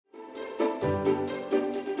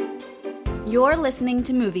You're listening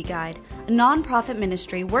to Movie Guide, a non-profit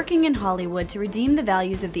ministry working in Hollywood to redeem the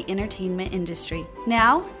values of the entertainment industry.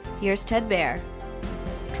 Now, here's Ted Baer.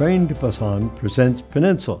 Train to Busan presents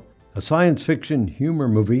Peninsula, a science fiction humor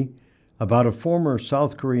movie about a former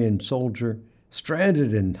South Korean soldier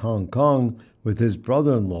stranded in Hong Kong with his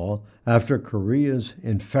brother-in-law after Korea's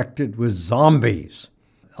infected with zombies.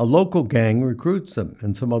 A local gang recruits them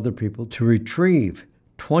and some other people to retrieve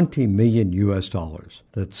 $20 million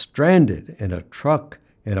that's stranded in a truck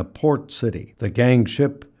in a port city. The gang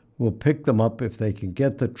ship will pick them up if they can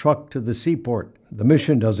get the truck to the seaport. The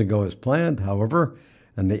mission doesn't go as planned, however,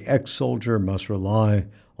 and the ex-soldier must rely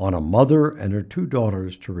on a mother and her two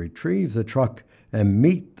daughters to retrieve the truck and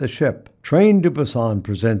meet the ship. Train to Busan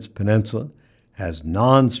presents Peninsula, has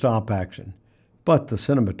non-stop action, but the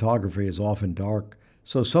cinematography is often dark,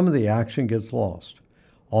 so some of the action gets lost.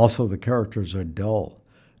 Also, the characters are dull,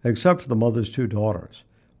 except for the mother's two daughters.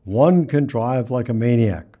 One can drive like a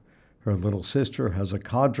maniac. Her little sister has a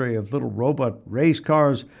cadre of little robot race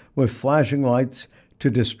cars with flashing lights to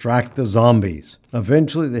distract the zombies.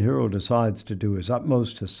 Eventually, the hero decides to do his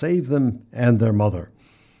utmost to save them and their mother.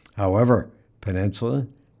 However, Peninsula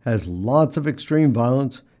has lots of extreme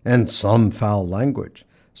violence and some foul language,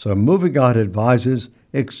 so Movie Guide advises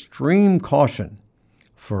extreme caution.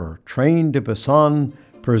 For Train to Busan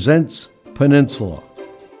presents Peninsula.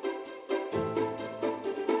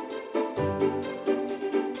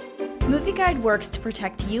 Movie Guide works to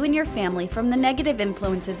protect you and your family from the negative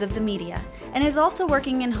influences of the media and is also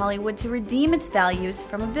working in Hollywood to redeem its values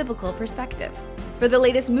from a biblical perspective. For the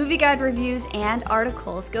latest Movie Guide reviews and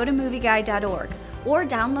articles, go to movieguide.org or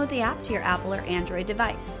download the app to your Apple or Android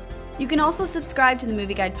device. You can also subscribe to the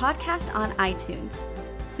Movie Guide podcast on iTunes.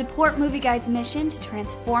 Support Movie Guide's mission to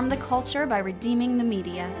transform the culture by redeeming the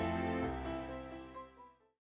media.